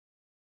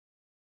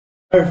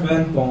Hi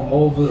friends from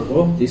all over the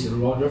world, this is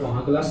Roger from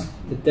Hercules.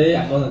 Today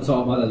I'm going to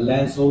talk about the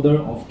lens holder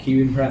of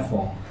Kirin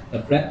platform, the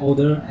black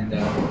holder and the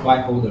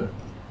white holder.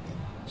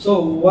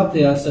 So what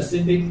are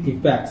specific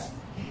effects?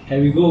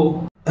 Here we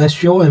go. As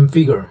shown in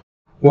figure,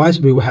 white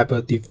will have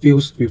a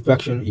diffuse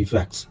reflection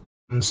effect.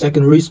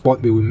 Secondary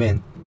spot will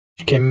remain,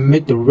 which can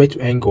make the rate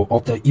angle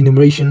of the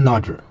illumination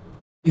larger.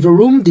 If a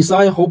room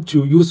designer hopes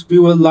to use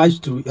fewer lights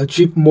to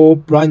achieve more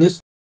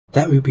brightness,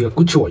 that will be a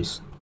good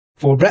choice.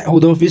 For black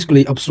holder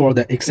physically absorb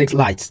the excess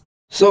light,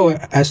 so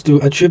as to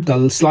achieve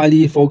the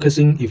slightly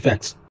focusing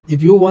effects.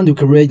 If you want to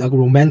create a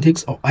romantic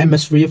or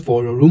atmosphere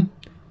for your room,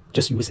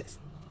 just use it.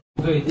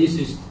 Okay, this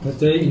is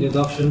today's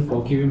introduction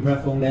for Kirin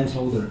platform lens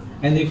holder.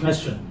 Any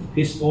question,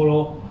 please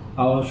follow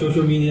our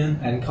social media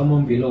and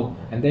comment below.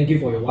 And thank you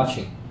for your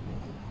watching.